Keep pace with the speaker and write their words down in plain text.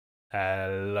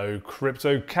Hello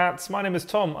crypto cats, my name is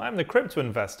Tom, I'm the crypto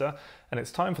investor and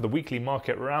it's time for the weekly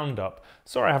market roundup.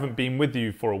 Sorry I haven't been with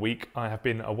you for a week, I have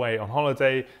been away on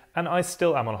holiday and I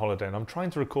still am on holiday and I'm trying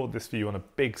to record this for you on a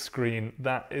big screen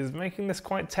that is making this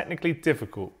quite technically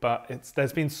difficult, but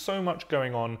there's been so much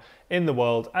going on in the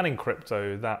world and in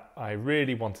crypto that I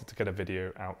really wanted to get a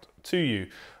video out to you.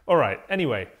 Alright,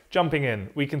 anyway, jumping in,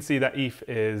 we can see that ETH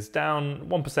is down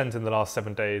 1% in the last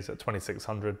 7 days at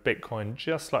 2,600. Bitcoin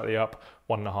just slightly up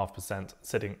 1.5%,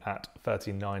 sitting at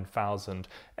 39,000.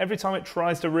 Every time it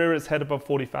tries to rear its head above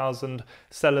 40,000,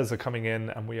 sellers are coming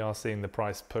in and we are seeing the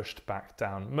price pushed back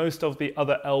down. Most of the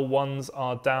other L1s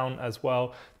are down as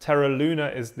well. Terra Luna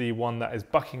is the one that is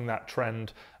bucking that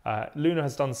trend. Luna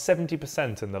has done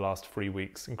 70% in the last 3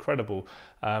 weeks. Incredible.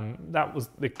 That was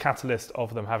the catalyst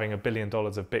of them having $1 billion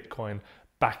of Bitcoin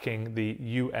backing the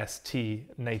UST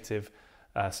native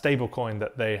stablecoin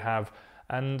that they have.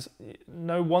 And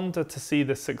no wonder to see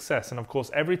this success. And of course,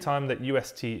 every time that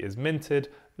UST is minted,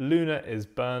 Luna is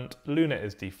burnt, Luna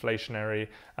is deflationary,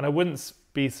 and I wouldn't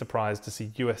be surprised to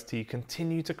see UST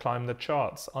continue to climb the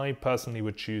charts. I personally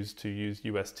would choose to use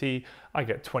UST. I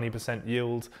get 20%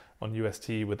 yield on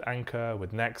UST with Anchor,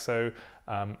 with Nexo,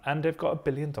 and they've got $1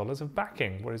 billion of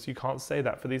backing, whereas you can't say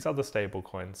that for these other stable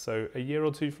coins. So a year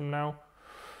or two from now,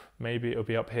 maybe it'll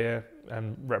be up here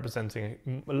and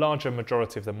representing a larger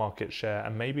majority of the market share,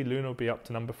 and maybe Luna will be up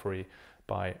to number 3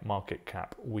 by market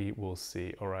cap. We will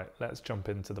see. All right, let's jump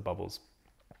into the bubbles.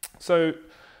 So,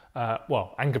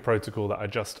 well, Anchor Protocol that I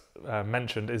just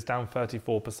mentioned is down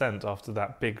 34% after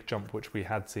that big jump which we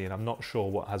had seen. I'm not sure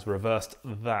what has reversed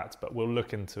that, but we'll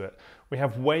look into it. We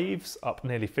have Waves up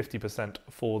nearly 50%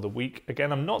 for the week.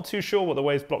 Again, I'm not too sure what the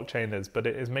Waves blockchain is, but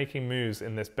it is making moves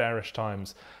in this bearish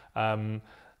times.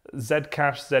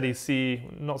 Zcash,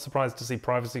 ZEC, not surprised to see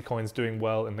privacy coins doing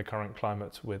well in the current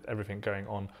climate with everything going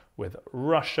on with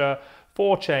Russia.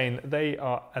 4chain, they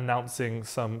are announcing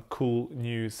some cool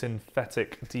new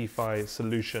synthetic DeFi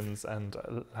solutions and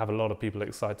have a lot of people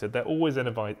excited. They're always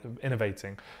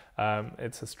innovating.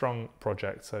 It's a strong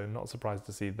project, so not surprised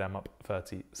to see them up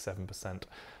 37%.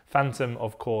 Phantom,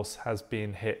 of course, has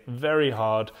been hit very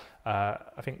hard. I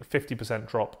think 50%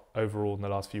 drop overall in the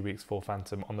last few weeks for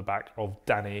Phantom on the back of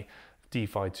Danny,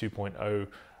 DeFi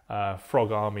 2.0,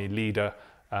 Frog Army leader,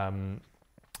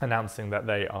 announcing that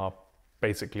they are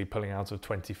basically pulling out of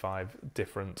 25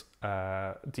 different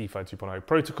DeFi 2.0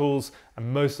 protocols,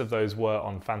 and most of those were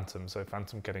on Phantom, so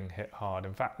Phantom getting hit hard.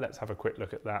 In fact, let's have a quick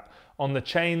look at that. On the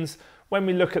chains, when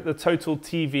we look at the total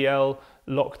TVL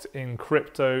locked in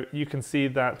crypto, you can see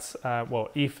that, well,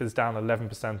 ETH is down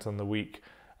 11% on the week,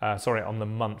 on the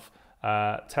month.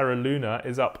 Terra Luna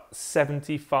is up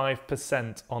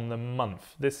 75% on the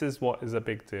month. This is what is a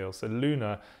big deal. So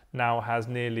Luna now has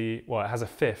nearly, well, it has a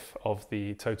fifth of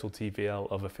the total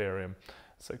TVL of Ethereum.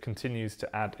 So it continues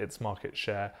to add its market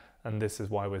share. And this is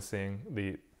why we're seeing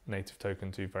the native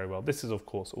token do very well. This is, of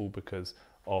course, all because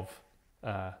of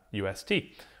UST,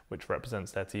 which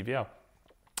represents their TVL.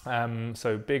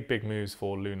 So big moves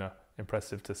for Luna.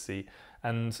 Impressive to see.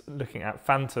 And looking at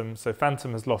Phantom, so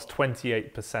Phantom has lost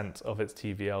 28% of its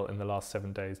TVL in the last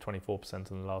 7 days, 24%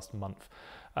 in the last month.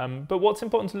 But what's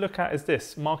important to look at is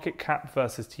this, market cap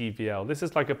versus TVL. This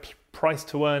is like a price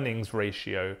to earnings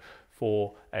ratio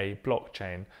for a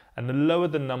blockchain. And the lower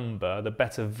the number, the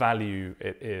better value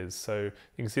it is. So you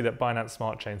can see that Binance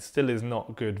Smart Chain still is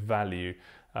not good value,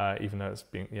 even though it's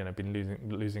been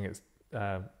losing its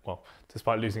well,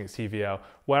 despite losing its TVL,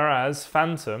 whereas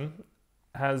Phantom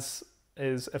is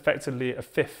effectively a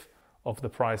fifth of the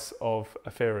price of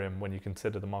Ethereum when you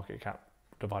consider the market cap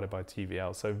divided by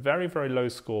TVL. So very low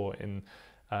score in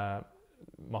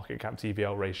market cap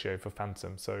TVL ratio for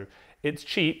Phantom. So it's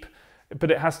cheap,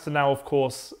 but it has to now, of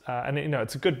course, and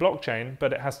it's a good blockchain,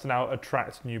 but it has to now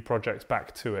attract new projects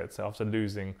back to it. So after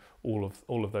losing all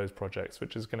of those projects,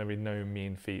 which is going to be no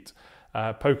mean feat.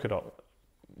 Polkadot,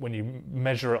 when you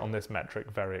measure it on this metric,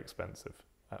 very expensive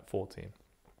at 14.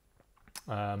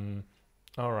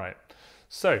 All right,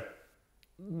 so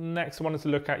next I wanted to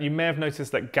look at, you may have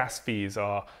noticed that gas fees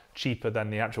are cheaper than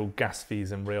the actual gas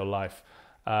fees in real life.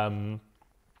 And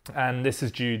this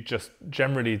is due just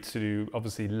generally to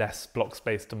obviously less block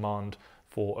space demand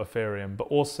for Ethereum, but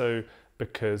also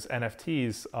because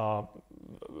NFTs are,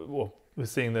 well, we're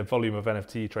seeing the volume of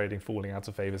NFT trading falling out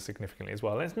of favor significantly as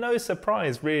well. And it's no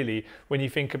surprise really when you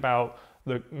think about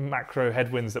the macro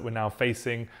headwinds that we're now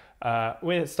facing.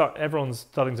 Everyone's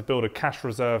starting to build a cash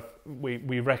reserve.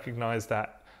 We recognize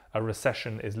that a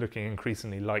recession is looking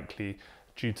increasingly likely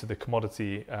due to the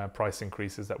commodity price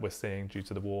increases that we're seeing due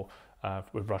to the war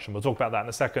with Russia. We'll talk about that in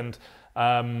a second.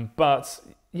 But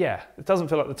yeah, it doesn't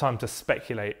feel like the time to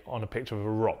speculate on a picture of a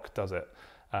rock, does it?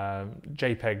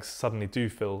 JPEGs suddenly do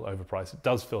feel overpriced. It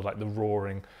does feel like the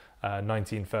roaring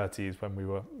 1930s when we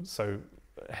were so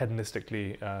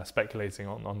hedonistically speculating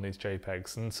on these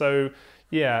JPEGs. And so,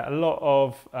 yeah, a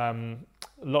lot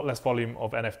less volume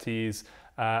of NFTs,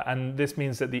 and this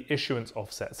means that the issuance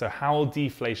offset, so how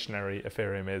deflationary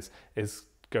Ethereum is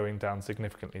going down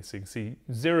significantly. So you can see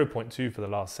 0.2 for the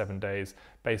last 7 days,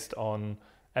 based on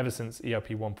ever since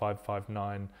ERP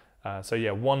 1559. So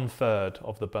yeah, 1/3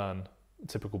 of the burn,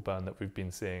 typical burn that we've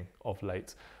been seeing of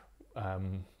late.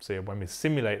 So yeah, when we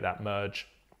simulate that merge,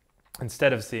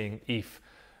 instead of seeing ETH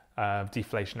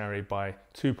deflationary by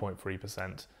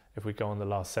 2.3%, if we go on the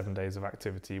last 7 days of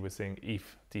activity, we're seeing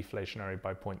ETH deflationary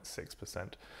by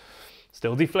 0.6%.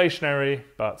 Still deflationary,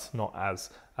 but not as.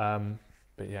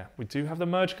 But yeah, we do have the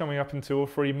merge coming up in 2 or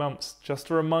 3 months. Just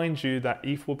to remind you that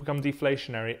ETH will become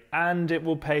deflationary and it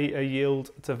will pay a yield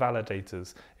to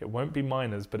validators. It won't be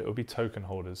miners, but it will be token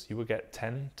holders. You will get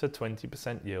 10 to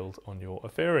 20% yield on your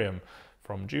Ethereum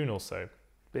from June or so.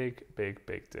 Big, big,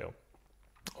 big deal.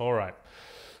 All right.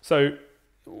 So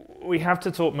we have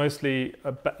to talk mostly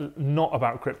not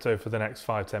about crypto for the next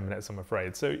 5-10 minutes, I'm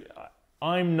afraid. So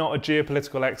I'm not a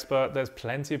geopolitical expert. There's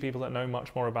plenty of people that know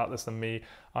much more about this than me.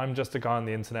 I'm just a guy on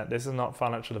the internet. This is not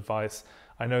financial advice.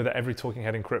 I know that every talking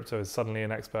head in crypto is suddenly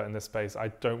an expert in this space. I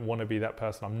don't want to be that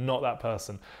person. I'm not that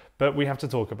person, but we have to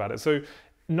talk about it. So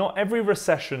not every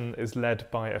recession is led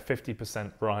by a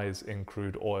 50% rise in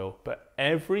crude oil, but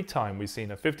every time we've seen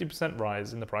a 50%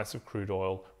 rise in the price of crude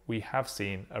oil, we have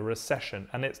seen a recession,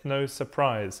 and it's no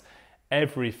surprise.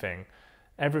 Everything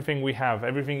we have,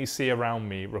 everything you see around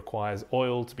me requires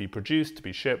oil to be produced, to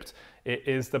be shipped. It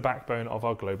is the backbone of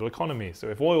our global economy. So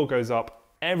if oil goes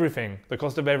up, everything, the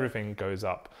cost of everything goes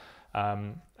up.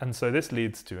 And so this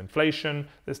leads to inflation.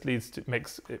 This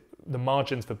makes the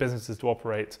margins for businesses to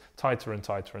operate tighter and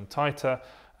tighter and tighter.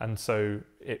 And so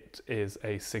it is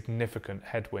a significant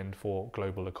headwind for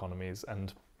global economies.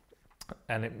 And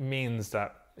it means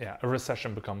that, yeah, a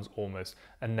recession becomes almost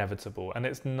inevitable. And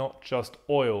it's not just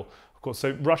oil, of course.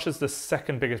 So Russia's the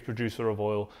second biggest producer of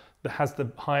oil, that has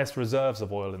the highest reserves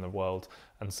of oil in the world.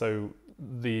 And so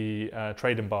the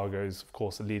trade embargoes, of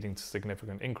course, are leading to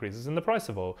significant increases in the price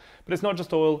of oil. But it's not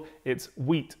just oil, it's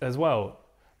wheat as well.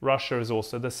 Russia is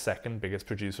also the second biggest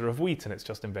producer of wheat, and it's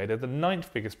just invaded the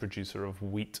 9th biggest producer of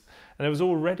wheat. And there was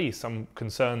already some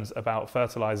concerns about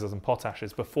fertilizers and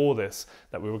potashes before this,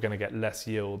 that we were going to get less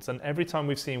yields. And every time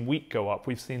we've seen wheat go up,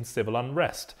 we've seen civil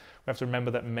unrest. We have to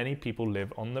remember that many people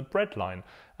live on the breadline.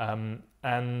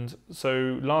 And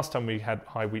so last time we had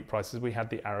high wheat prices, we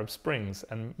had the Arab Springs,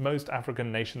 and most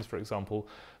African nations, for example,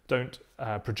 don't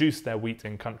produce their wheat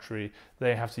in country.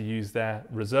 They have to use their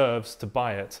reserves to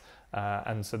buy it.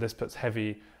 And so this puts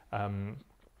heavy,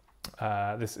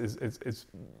 this is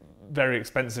very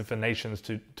expensive for nations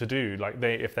to do, like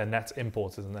if they're net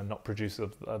importers and they're not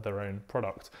producers of their own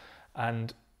product.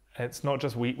 And it's not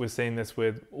just wheat, we're seeing this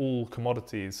with all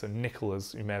commodities. So nickel,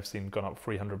 as you may have seen, gone up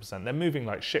 300%. They're moving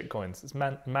like shit coins. It's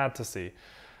mad to see.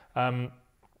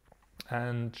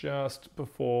 And just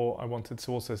before, I wanted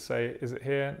to also say, is it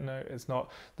here? No, it's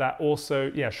not. That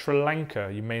also, yeah, Sri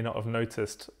Lanka, you may not have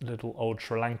noticed little old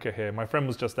Sri Lanka here. My friend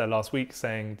was just there last week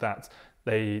saying that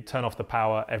they turn off the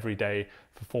power every day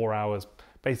for 4 hours.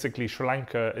 Basically, Sri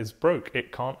Lanka is broke.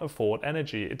 It can't afford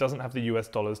energy. It doesn't have the US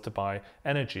dollars to buy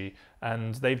energy.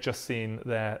 And they've just seen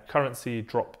their currency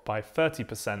drop by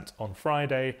 30% on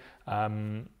Friday.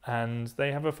 And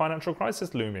they have a financial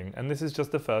crisis looming. And this is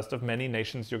just the first of many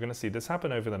nations you're going to see this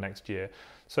happen over the next year.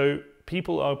 So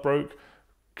people are broke.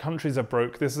 Countries are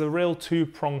broke. This is a real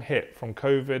two-prong hit, from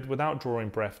COVID without drawing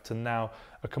breath to now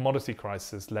a commodity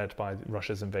crisis led by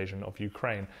Russia's invasion of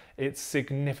Ukraine. It's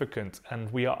significant, and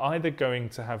we are either going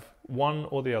to have one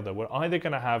or the other. We're either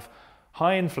going to have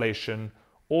high inflation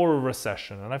or a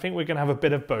recession, and I think we're going to have a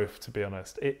bit of both, to be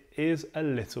honest. It is a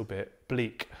little bit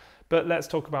bleak, but let's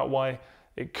talk about why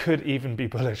it could even be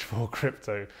bullish for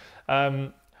crypto.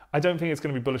 I don't think it's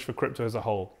going to be bullish for crypto as a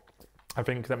whole. I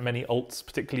think that many alts,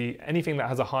 particularly anything that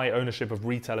has a high ownership of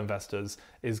retail investors,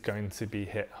 is going to be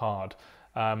hit hard.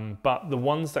 But the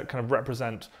ones that kind of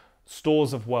represent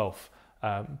stores of wealth,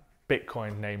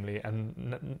 Bitcoin namely,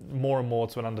 and more and more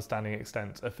to an understanding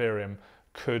extent, Ethereum,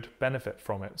 could benefit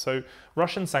from it. So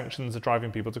Russian sanctions are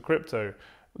driving people to crypto.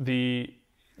 We've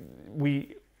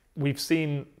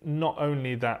seen not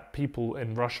only that people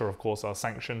in Russia, of course, are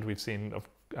sanctioned. We've seen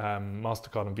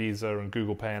MasterCard and Visa and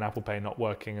Google Pay and Apple Pay not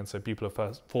working, and so people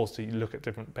are forced to look at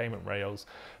different payment rails.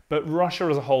 But Russia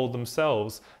as a whole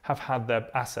themselves have had their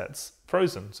assets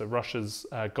frozen. So Russia's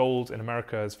gold in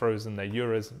America is frozen, their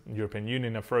euros in the European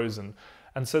Union are frozen,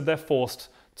 and so they're forced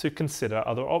to consider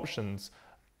other options.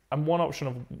 And one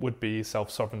option would be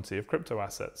self-sovereignty of crypto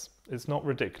assets. It's not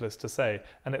ridiculous to say,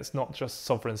 and it's not just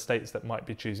sovereign states that might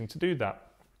be choosing to do that.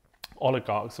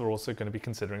 Oligarchs are also going to be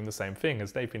considering the same thing,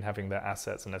 as they've been having their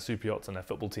assets and their super yachts and their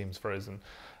football teams frozen.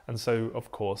 And so, of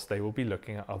course, they will be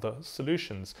looking at other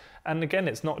solutions. And again,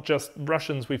 it's not just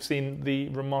Russians. We've seen the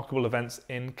remarkable events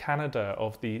in Canada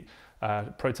of the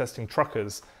protesting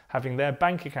truckers having their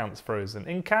bank accounts frozen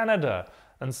in Canada.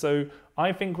 And so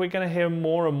I think we're going to hear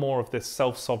more and more of this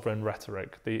self-sovereign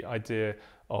rhetoric, the idea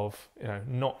of,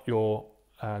 not your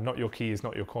keys,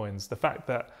 not your coins. The fact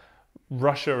that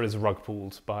Russia is rug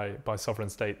pulled by sovereign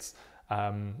states.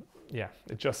 The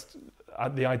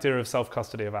idea of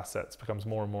self-custody of assets becomes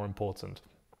more and more important.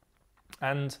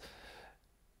 And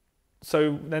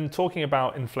so then talking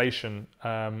about inflation,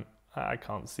 I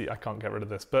can't get rid of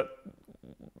this, but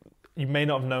you may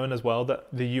not have known as well that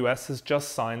the US has just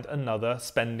signed another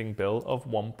spending bill of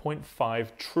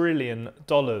 $1.5 trillion.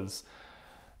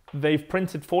 They've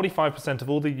printed 45% of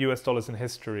all the US dollars in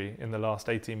history in the last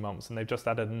 18 months, and they've just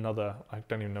added another, I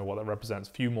don't even know what that represents,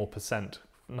 few more percent,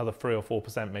 another 3 or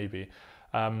 4% maybe.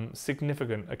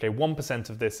 Significant. Okay, 1%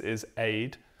 of this is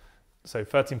aid. So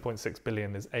 13.6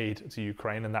 billion is aid to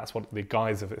Ukraine, and that's what the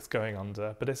guise of it's going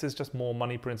under. But this is just more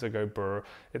money printed go brr.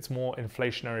 It's more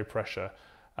inflationary pressure.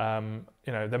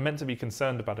 They're meant to be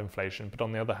concerned about inflation, but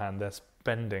on the other hand, they're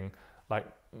spending like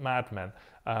madmen.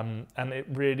 And it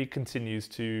really continues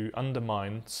to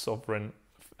undermine sovereign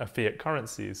fiat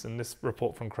currencies. And this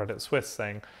report from Credit Suisse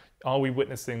saying, are we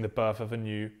witnessing the birth of a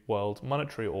new world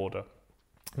monetary order?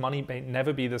 Money may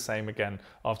never be the same again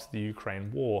after the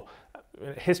Ukraine war.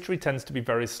 History tends to be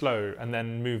very slow and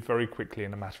then move very quickly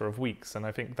in a matter of weeks. And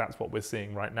I think that's what we're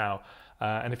seeing right now.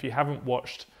 And if you haven't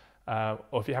watched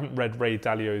or if you haven't read Ray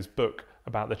Dalio's book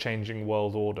about the changing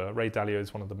world order, Ray Dalio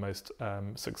is one of the most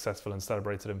successful and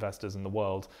celebrated investors in the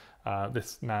world.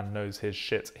 This man knows his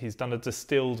shit. He's done a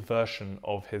distilled version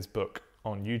of his book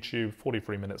on YouTube,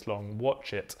 43 minutes long.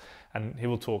 Watch it, and he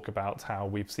will talk about how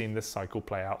we've seen this cycle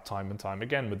play out time and time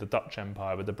again with the Dutch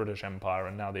Empire, with the British Empire,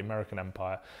 and now the American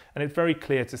Empire. And it's very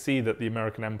clear to see that the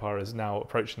American Empire is now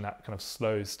approaching that kind of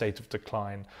slow state of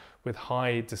decline with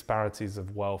high disparities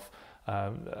of wealth,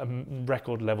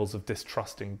 record levels of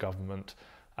distrust in government,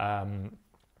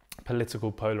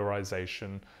 political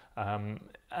polarization,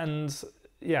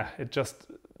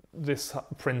 this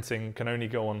printing can only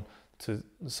go on to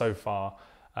so far.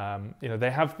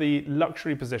 They have the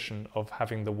luxury position of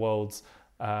having the world's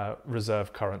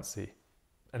reserve currency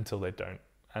until they don't,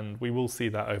 and we will see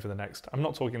that over the next, I'm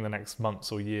not talking the next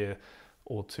months or year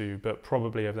or two, but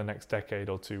probably over the next decade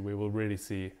or two, we will really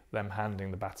see them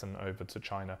handing the baton over to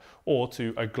China or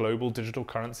to a global digital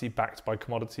currency backed by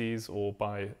commodities or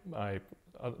by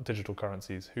digital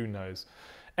currencies, who knows.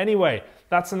 Anyway,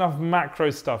 that's enough macro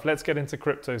stuff. Let's get into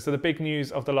crypto. So the big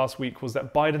news of the last week was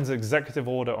that Biden's executive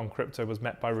order on crypto was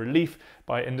met by relief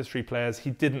by industry players.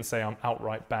 He didn't say I'm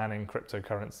outright banning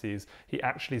cryptocurrencies. He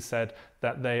actually said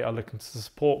that they are looking to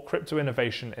support crypto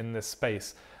innovation in this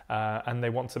space. And they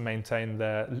want to maintain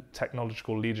their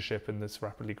technological leadership in this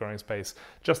rapidly growing space.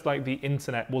 Just like the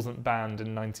internet wasn't banned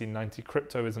in 1990,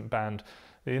 crypto isn't banned.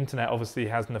 The internet obviously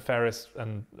has nefarious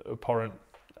and abhorrent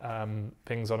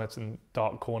things on it in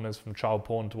dark corners, from child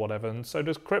porn to whatever, and so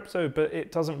does crypto, but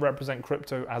it doesn't represent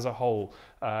crypto as a whole.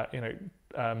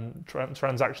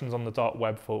 Transactions on the dark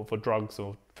web for drugs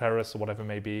or terrorists or whatever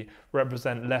may be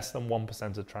represent less than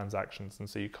 1% of transactions, and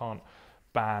so you can't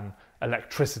ban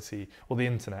electricity or the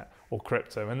internet or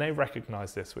crypto, and they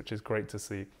recognize this, which is great to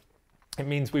see. It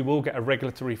means we will get a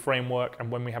regulatory framework,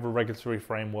 and when we have a regulatory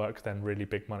framework, then really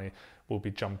big money will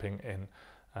be jumping in.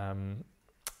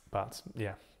 But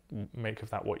yeah, make of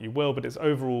that what you will, but it's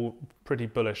overall pretty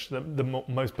bullish. The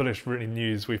most bullish really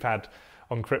news we've had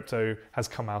on crypto has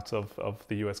come out of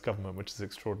the US government, which is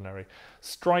extraordinary.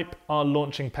 Stripe are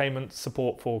launching payment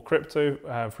support for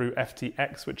crypto through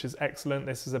FTX, which is excellent.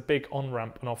 This is a big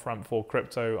on-ramp and off-ramp for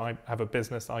crypto. I have a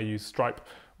business I use Stripe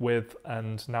with,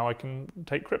 and now I can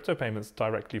take crypto payments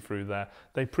directly through there.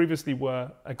 They previously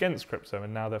were against crypto,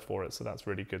 and now they're for it, so that's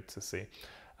really good to see.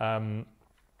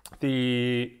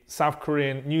 The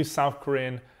new South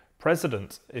Korean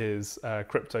president is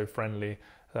crypto friendly.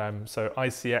 So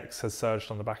ICX has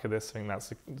surged on the back of this. I think that's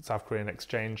the South Korean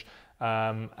exchange.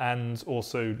 And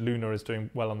also Luna is doing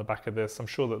well on the back of this. I'm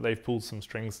sure that they've pulled some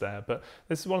strings there. But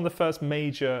this is one of the first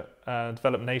major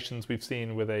developed nations we've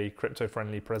seen with a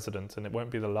crypto-friendly president, and it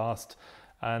won't be the last.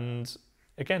 And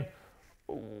again,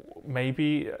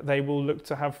 maybe they will look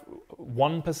to have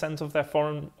 1%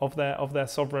 of their their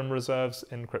sovereign reserves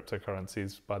in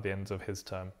cryptocurrencies by the end of his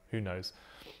term. Who knows?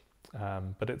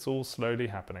 But it's all slowly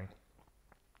happening.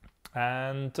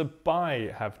 And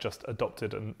Dubai have just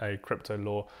adopted a crypto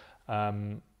law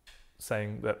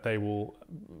saying that they will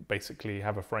basically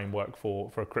have a framework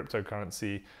for a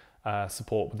cryptocurrency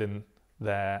support within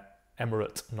their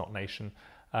emirate, not nation.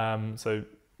 So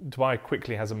Dubai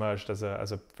quickly has emerged as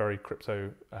a very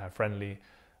crypto friendly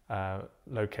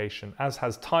location, as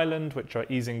has Thailand, which are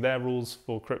easing their rules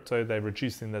for crypto. They're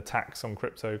reducing the tax on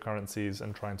cryptocurrencies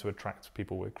and trying to attract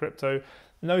people with crypto.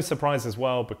 No surprise as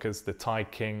well, because the Thai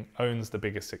king owns the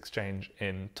biggest exchange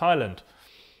in Thailand.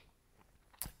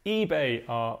 eBay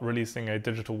are releasing a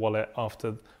digital wallet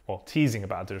teasing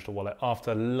about a digital wallet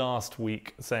after last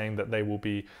week saying that they will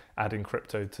be adding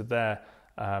crypto to their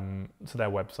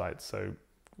website. So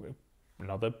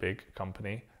another big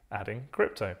company adding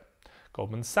crypto.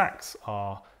 Goldman Sachs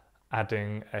are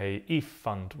adding a ETH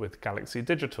fund with Galaxy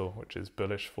Digital, which is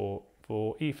bullish for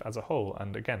ETH as a whole,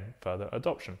 and again, further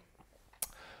adoption.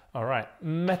 All right,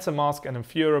 MetaMask and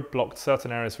Infura blocked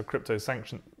certain areas for crypto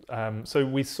sanctions. So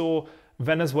we saw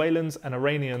Venezuelans and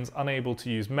Iranians unable to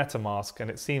use MetaMask, and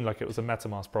it seemed like it was a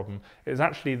MetaMask problem. It was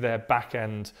actually their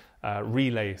back-end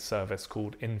relay service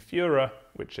called Infura,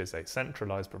 which is a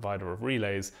centralized provider of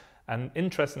relays. And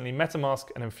interestingly,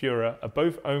 MetaMask and Infura are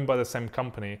both owned by the same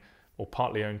company, or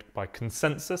partly owned by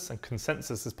Consensus, and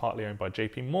Consensus is partly owned by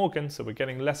JP Morgan, so we're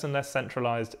getting less and less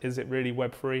centralized. Is it really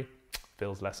Web3?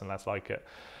 Feels less and less like it.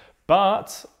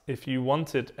 But if you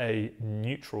wanted a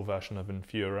neutral version of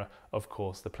Infura, of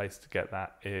course, the place to get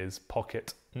that is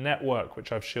POKT Network,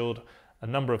 which I've shilled a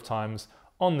number of times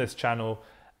on this channel.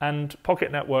 And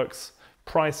POKT Network's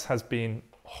price has been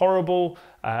horrible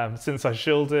since I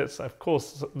shilled it. Of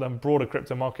course, the broader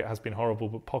crypto market has been horrible,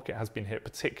 but POKT has been hit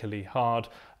particularly hard.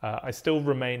 I still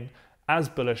remain as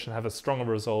bullish and have a stronger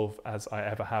resolve as I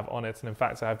ever have on it. And in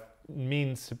fact, I have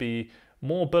means to be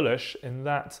more bullish in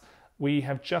that we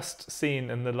have just seen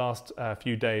in the last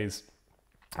few days,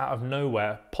 out of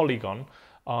nowhere, Polygon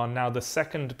are now the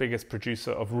second biggest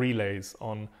producer of relays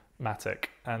on Matic,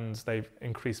 and they've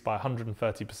increased by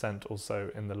 130% or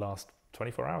so in the last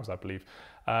 24 hours, I believe.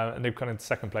 And they've come into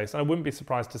second place. And I wouldn't be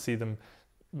surprised to see them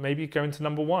maybe go into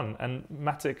number one. And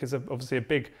Matic is obviously a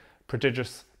big,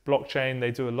 prodigious blockchain.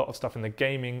 They do a lot of stuff in the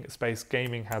gaming space.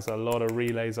 Gaming has a lot of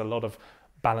relays, a lot of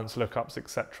balance lookups,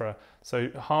 etc. So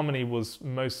Harmony was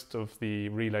most of the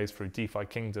relays through DeFi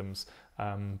Kingdoms,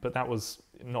 but that was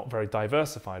not very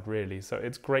diversified really. So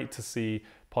it's great to see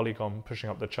Polygon pushing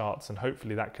up the charts, and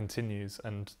hopefully that continues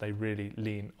and they really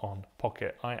lean on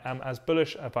POKT. I am as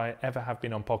bullish as I ever have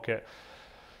been on POKT,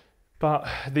 but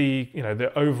the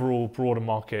overall broader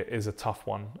market is a tough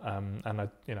one, and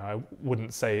I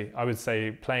would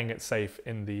say playing it safe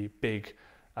in the big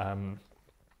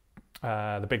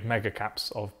mega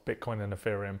caps of Bitcoin and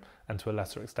Ethereum, and to a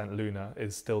lesser extent Luna,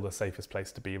 is still the safest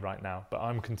place to be right now. But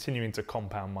I'm continuing to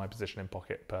compound my position in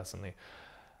POKT personally.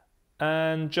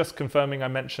 And just confirming, I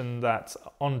mentioned that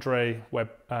Andre,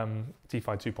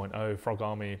 DeFi 2.0, Frog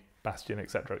Army, Bastion,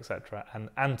 etc., and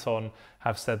Anton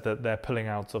have said that they're pulling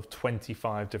out of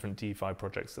 25 different DeFi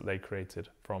projects that they created,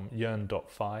 from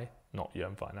Yearn.fi, not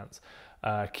Yearn Finance,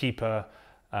 Keeper,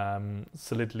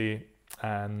 Solidly,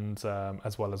 and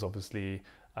as well as obviously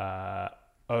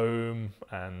Ohm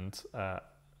and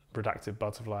Redacted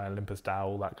Butterfly, Olympus DAO,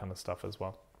 all that kind of stuff as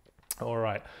well. All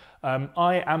right,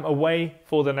 I am away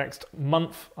for the next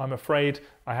month, I'm afraid.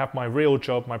 I have my real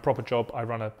job, my proper job. I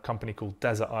run a company called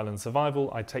Desert Island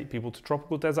Survival. I take people to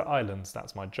tropical desert islands.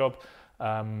 That's my job.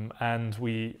 And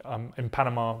we in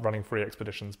Panama running free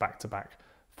expeditions back to back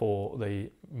for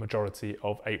the majority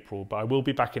of April, but I will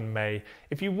be back in May.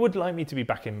 If you would like me to be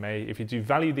back in May, if you do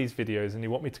value these videos and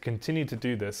you want me to continue to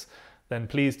do this, then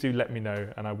please do let me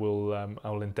know, and I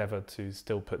will endeavor to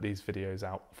still put these videos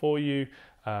out for you.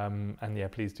 And yeah,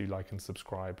 please do like and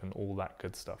subscribe and all that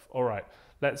good stuff. All right,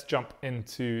 let's jump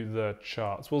into the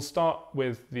charts. We'll start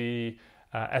with the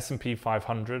S&P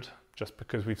 500, just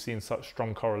because we've seen such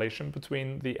strong correlation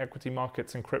between the equity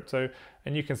markets and crypto.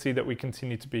 And you can see that we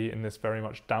continue to be in this very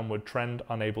much downward trend,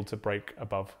 unable to break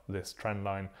above this trend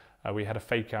line. We had a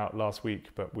fake out last week,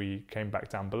 but we came back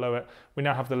down below it. We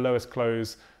now have the lowest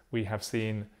close we have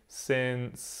seen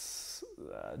since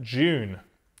June.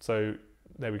 So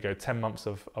there we go, 10 months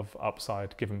of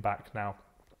upside given back now.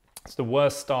 It's the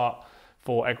worst start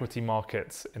for equity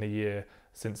markets in a year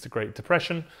since the Great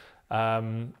Depression,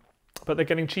 but they're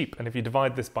getting cheap. And if you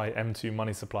divide this by M2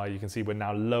 money supply, you can see we're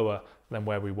now lower than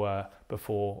where we were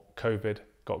before COVID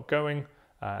got going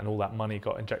and all that money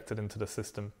got injected into the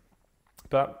system.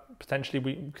 But potentially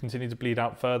we continue to bleed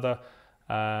out further.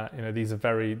 These are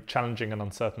very challenging and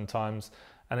uncertain times,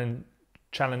 and in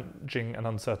challenging and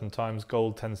uncertain times,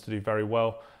 gold tends to do very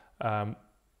well.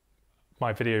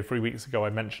 My video 3 weeks ago,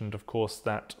 I mentioned, of course,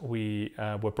 that we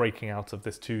were breaking out of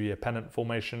this 2-year pennant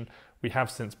formation. We have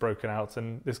since broken out,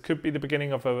 and this could be the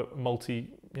beginning of a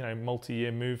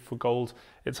multi-year move for gold.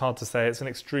 It's hard to say. It's an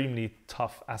extremely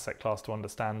tough asset class to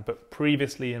understand, but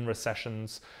previously in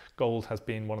recessions, gold has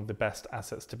been one of the best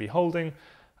assets to be holding.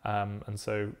 And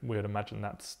so we would imagine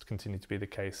that's continued to be the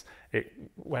case. It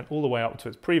went all the way up to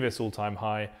its previous all-time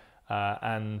high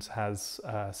and has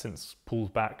since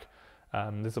pulled back.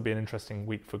 This will be an interesting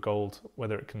week for gold,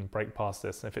 whether it can break past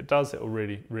this. And if it does, it will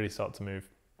really start to move.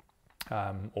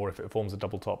 Or if it forms a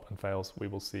double top and fails, we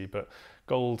will see. But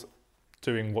gold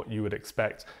doing what you would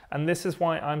expect. And this is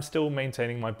why I'm still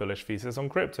maintaining my bullish thesis on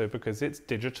crypto, because it's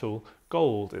digital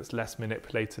gold. It's less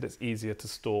manipulated, it's easier to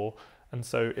store. And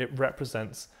so it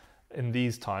represents, in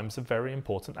these times, a very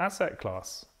important asset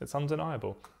class. It's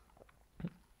undeniable.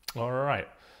 All right.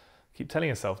 Keep telling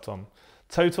yourself, Tom.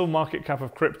 Total market cap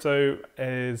of crypto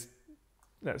is,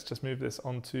 let's just move this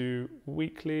onto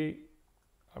weekly.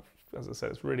 As I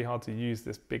said, it's really hard to use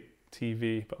this big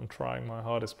TV, but I'm trying my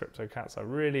hardest, crypto cats. I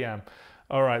really am.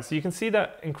 All right, so you can see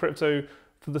that in crypto,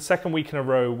 for the second week in a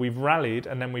row, we've rallied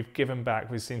and then we've given back.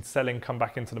 We've seen selling come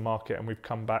back into the market and we've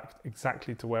come back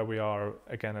exactly to where we are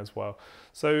again as well.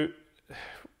 So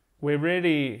we're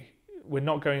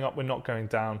not going up, we're not going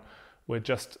down. We're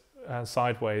just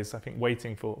sideways, I think,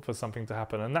 waiting for something to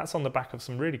happen. And that's on the back of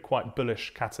some really quite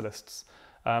bullish catalysts.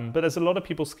 But there's a lot of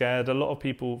people scared. A lot of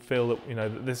people feel that,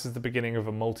 that this is the beginning of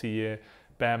a multi-year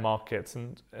bear market.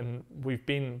 And we've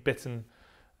been bitten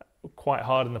quite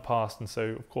hard in the past. And so,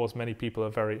 of course, many people are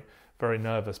very, very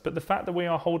nervous. But the fact that we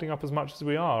are holding up as much as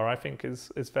we are, I think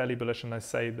is fairly bullish. And I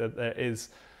say that there is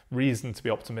reason to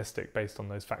be optimistic based on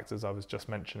those factors I was just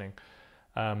mentioning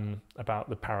about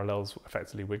the parallels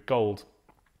effectively with gold.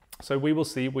 So we will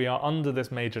see. We are under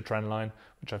this major trend line,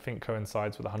 which I think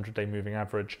coincides with a 100-day moving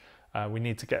average. We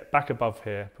need to get back above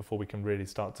here before we can really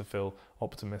start to feel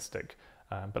optimistic.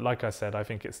 But like I said, I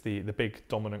think it's the big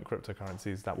dominant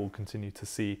cryptocurrencies that will continue to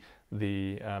see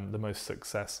the most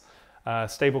success.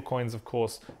 Stable coins, of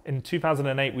course. In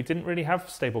 2008, we didn't really have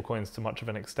stable coins to much of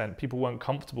an extent. People weren't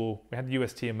comfortable. We had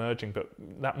UST emerging, but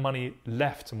that money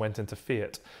left and went into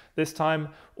fiat. This time,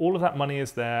 all of that money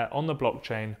is there on the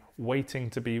blockchain, waiting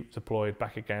to be deployed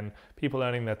back again. People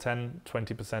earning their 10,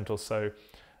 20% or so.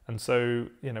 And so,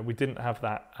 we didn't have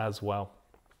that as well.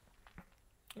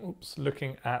 Oops,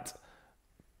 looking at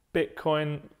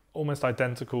Bitcoin, almost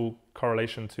identical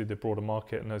correlation to the broader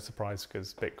market. No surprise,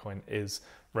 because Bitcoin is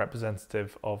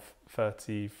representative of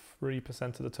 33%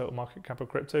 of the total market cap of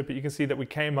crypto. But you can see that we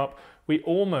came up, we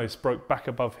almost broke back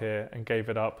above here and gave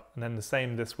it up. And then the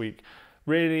same this week.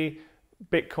 Really,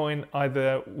 Bitcoin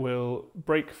either will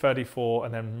break 34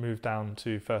 and then move down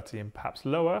to 30 and perhaps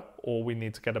lower, or we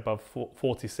need to get above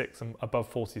 46, and above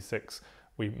 46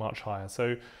 we march higher.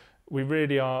 So we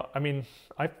really are,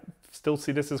 I still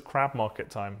see this as crab market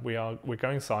time. We're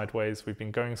going sideways. We've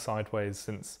been going sideways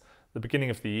since the beginning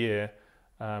of the year,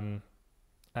 and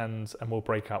we'll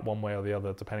break out one way or the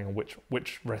other depending on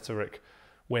which rhetoric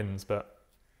wins. But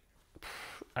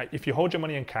if you hold your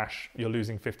money in cash, you're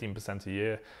losing 15% a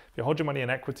year. If you hold your money in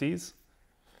equities,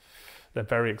 they're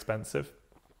very expensive.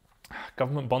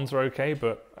 Government bonds are okay,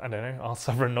 but I don't know, are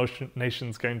sovereign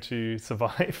nations going to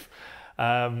survive?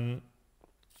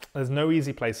 There's no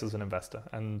easy place as an investor,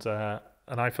 and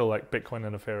I feel like Bitcoin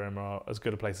and Ethereum are as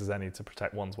good a place as any to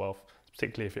protect one's wealth,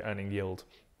 particularly if you're earning yield.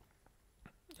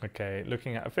 Okay,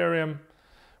 looking at Ethereum,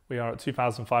 we are at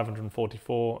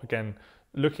 2,544. Again,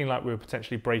 looking like we were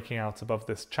potentially breaking out above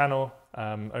this channel,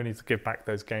 only to give back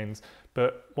those gains.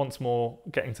 But once more,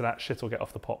 getting to that shit or get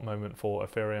off the pot moment for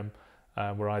Ethereum.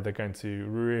 We're either going to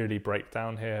really break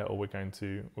down here, or we're going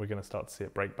to start to see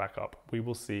it break back up. We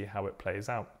will see how it plays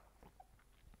out.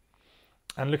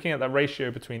 And looking at that ratio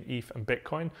between ETH and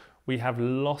Bitcoin, we have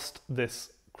lost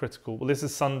this critical, well, this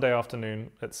is Sunday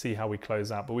afternoon. Let's see how we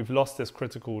close out. But we've lost this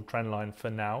critical trend line for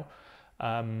now,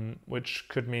 which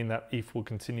could mean that ETH will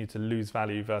continue to lose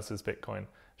value versus Bitcoin,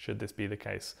 should this be the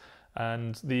case.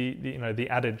 And the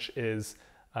adage is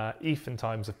ETH in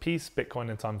times of peace, Bitcoin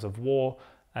in times of war.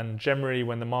 And generally,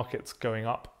 when the market's going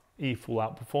up, ETH will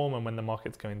outperform, and when the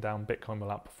market's going down, Bitcoin will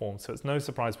outperform. So it's no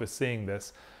surprise we're seeing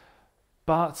this.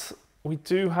 But we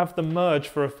do have the merge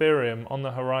for Ethereum on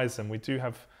the horizon. We do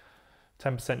have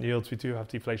 10% yields. We do have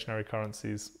deflationary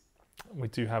currencies. We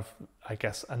do have, I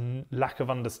guess, a lack of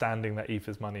understanding that ETH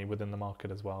is money within the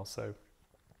market as well. So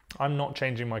I'm not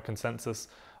changing my consensus.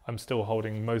 I'm still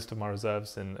holding most of my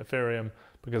reserves in Ethereum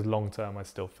because long term I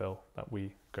still feel that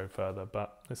we go further.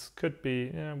 But this could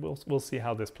be, yeah, we'll see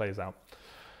how this plays out.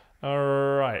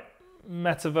 All right,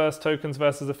 metaverse tokens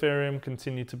versus Ethereum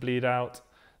continue to bleed out.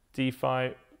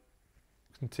 DeFi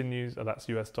continues, that's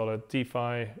US dollar.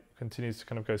 DeFi continues to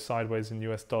kind of go sideways in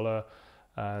US dollar.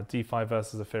 DeFi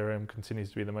versus Ethereum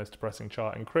continues to be the most depressing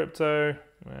chart in crypto.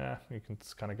 Yeah, you can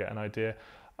kind of get an idea.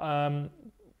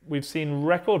 We've seen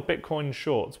record Bitcoin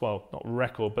shorts. Well, not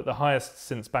record, but the highest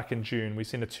since back in June. We've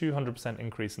seen a 200%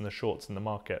 increase in the shorts in the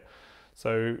market.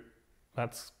 So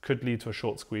that could lead to a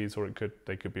short squeeze, or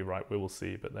they could be right. We will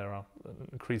see. But there are an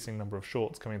increasing number of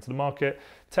shorts coming into the market.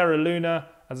 Terra Luna,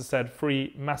 as I said,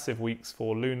 3 massive weeks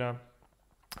for Luna.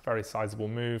 Very sizable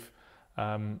move.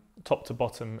 Top to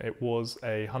bottom, it was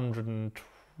a 120%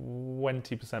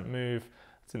 move.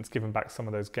 Since giving back some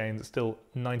of those gains, it's still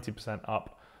 90%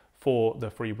 up for the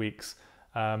 3 weeks.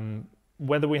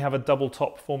 Whether we have a double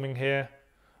top forming here,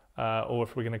 or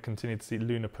if we're going to continue to see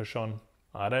Luna push on,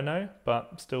 I don't know,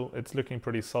 but still it's looking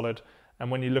pretty solid. And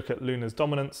when you look at Luna's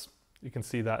dominance, you can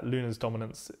see that Luna's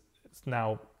dominance is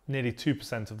now nearly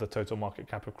 2% of the total market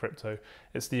cap of crypto.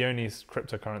 It's the only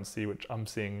cryptocurrency which I'm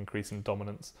seeing increase in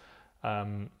dominance.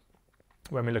 When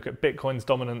we look at Bitcoin's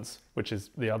dominance, which is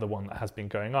the other one that has been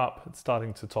going up, it's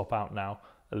starting to top out now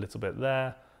a little bit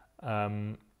there.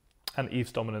 And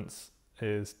ETH's dominance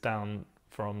is down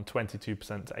from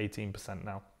 22% to 18%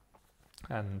 now.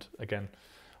 And again,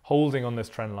 holding on this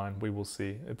trend line, we will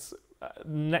see. It's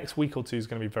next week or two is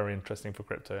going to be very interesting for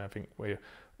crypto. I think we're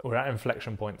at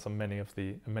inflection points on many of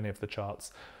the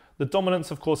charts. The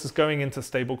dominance, of course, is going into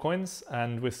stable coins,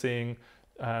 and we're seeing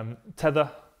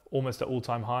Tether almost at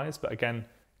all-time highs. But again,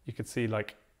 you could see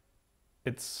like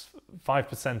it's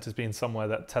 5% has been somewhere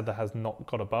that Tether has not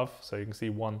got above. So you can see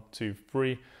 1, 2,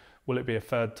 3. Will it be a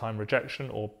third time rejection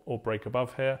or break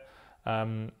above here?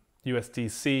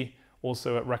 USDC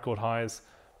also at record highs,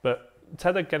 but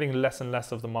Tether getting less and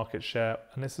less of the market share.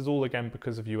 And this is all again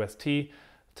because of UST.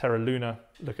 Terra Luna,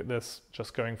 look at this,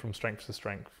 just going from strength to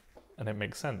strength. And it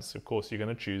makes sense. Of course, you're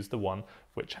going to choose the one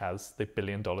which has the $1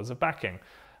 billion of backing.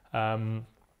 And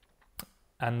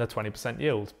the 20%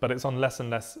 yield, but it's on less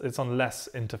and less, it's on less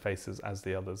interfaces as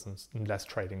the others and less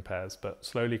trading pairs, but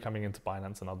slowly coming into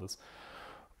Binance and others.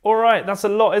 All right, that's a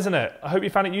lot, isn't it? I hope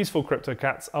you found it useful, Crypto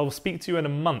Cats. I'll speak to you in a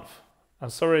month. I'm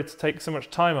sorry to take so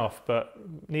much time off, but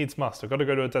needs must. I've got to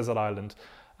go to a desert island.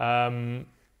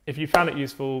 If you found it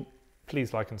useful,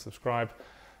 please like and subscribe.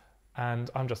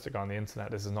 And I'm just a guy on the internet.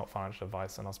 This is not financial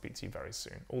advice, and I'll speak to you very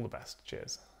soon. All the best.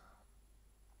 Cheers.